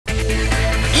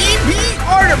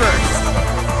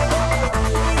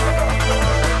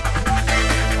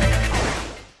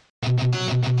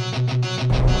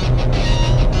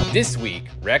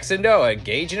Rex and Noah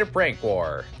engage in a prank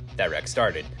war that Rex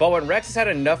started. But when Rex has had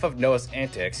enough of Noah's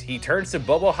antics, he turns to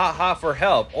Bobo Haha for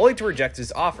help, only to reject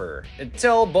his offer,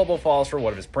 until Bobo falls for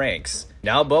one of his pranks.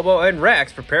 Now Bobo and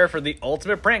Rex prepare for the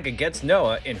ultimate prank against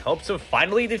Noah in hopes of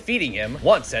finally defeating him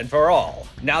once and for all.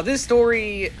 Now this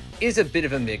story is a bit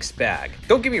of a mixed bag.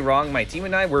 Don't get me wrong, my team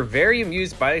and I were very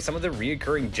amused by some of the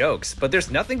reoccurring jokes, but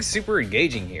there's nothing super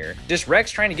engaging here. Just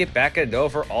Rex trying to get back at Noah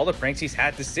for all the pranks he's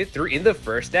had to sit through in the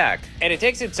first act. And it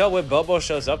takes until when Bobo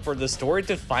shows up for the story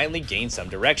to finally gain some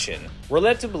direction. We're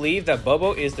led to believe that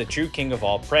Bobo is the true king of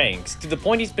all pranks, to the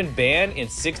point he's been banned in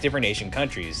 6 different Asian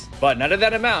countries. But none of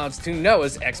that amounts to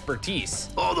Noah's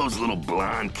expertise. All those little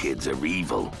blonde kids are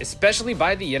evil. Especially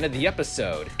by the end of the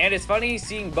episode. And it's funny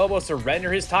seeing Bobo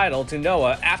surrender his title to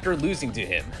Noah after losing to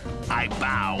him. I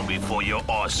bow before your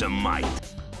awesome might.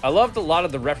 I loved a lot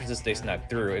of the references they snuck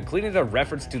through, including the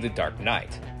reference to The Dark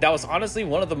Knight. That was honestly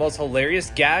one of the most hilarious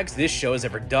gags this show has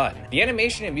ever done. The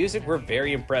animation and music were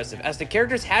very impressive, as the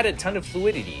characters had a ton of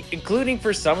fluidity, including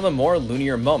for some of the more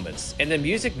linear moments, and the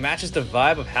music matches the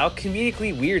vibe of how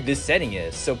comedically weird this setting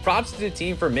is, so props to the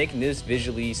team for making this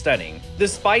visually stunning.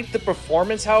 Despite the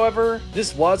performance, however,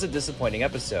 this was a disappointing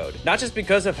episode. Not just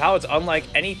because of how it's unlike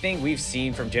anything we've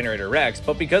seen from Generator Rex,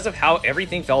 but because of how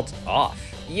everything felt off.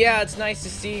 Yeah, it's nice to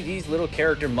see these little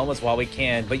character moments while we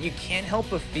can, but you can't help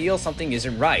but feel something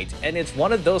isn't right, and it's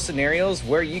one of those scenarios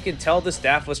where you can tell the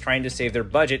staff was trying to save their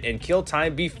budget and kill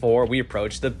time before we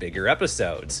approach the bigger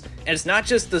episodes. And it's not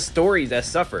just the story that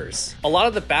suffers. A lot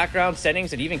of the background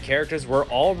settings and even characters were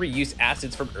all reused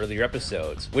assets from earlier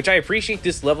episodes, which I appreciate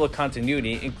this level of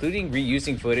continuity, including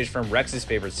reusing footage from Rex's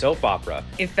favorite soap opera.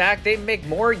 In fact, they make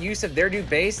more use of their new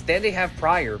base than they have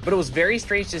prior, but it was very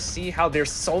strange to see how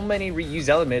there's so many reused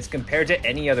elements compared to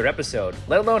any other episode,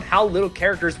 let alone how little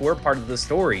characters were part of the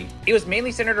story. It was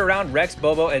mainly centered around Rex,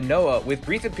 Bobo, and Noah, with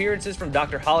brief appearances from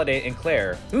Dr. Holiday and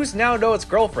Claire, who's now Noah's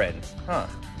girlfriend. Huh.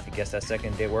 I guess that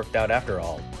second date worked out after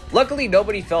all. Luckily,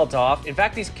 nobody felt off. In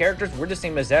fact, these characters were the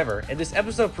same as ever, and this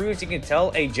episode proves you can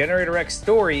tell a Generator X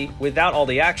story without all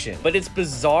the action. But it's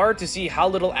bizarre to see how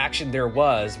little action there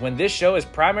was when this show is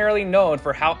primarily known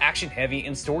for how action-heavy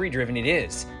and story-driven it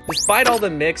is. Despite all the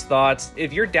mixed thoughts,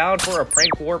 if you're down for a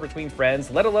prank war between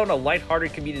friends, let alone a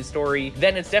lighthearted comedic story,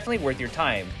 then it's definitely worth your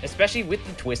time, especially with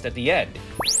the twist at the end.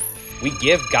 We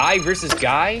give Guy vs.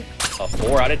 Guy a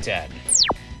 4 out of 10.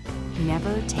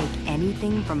 Never take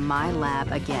anything from my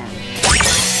lab again.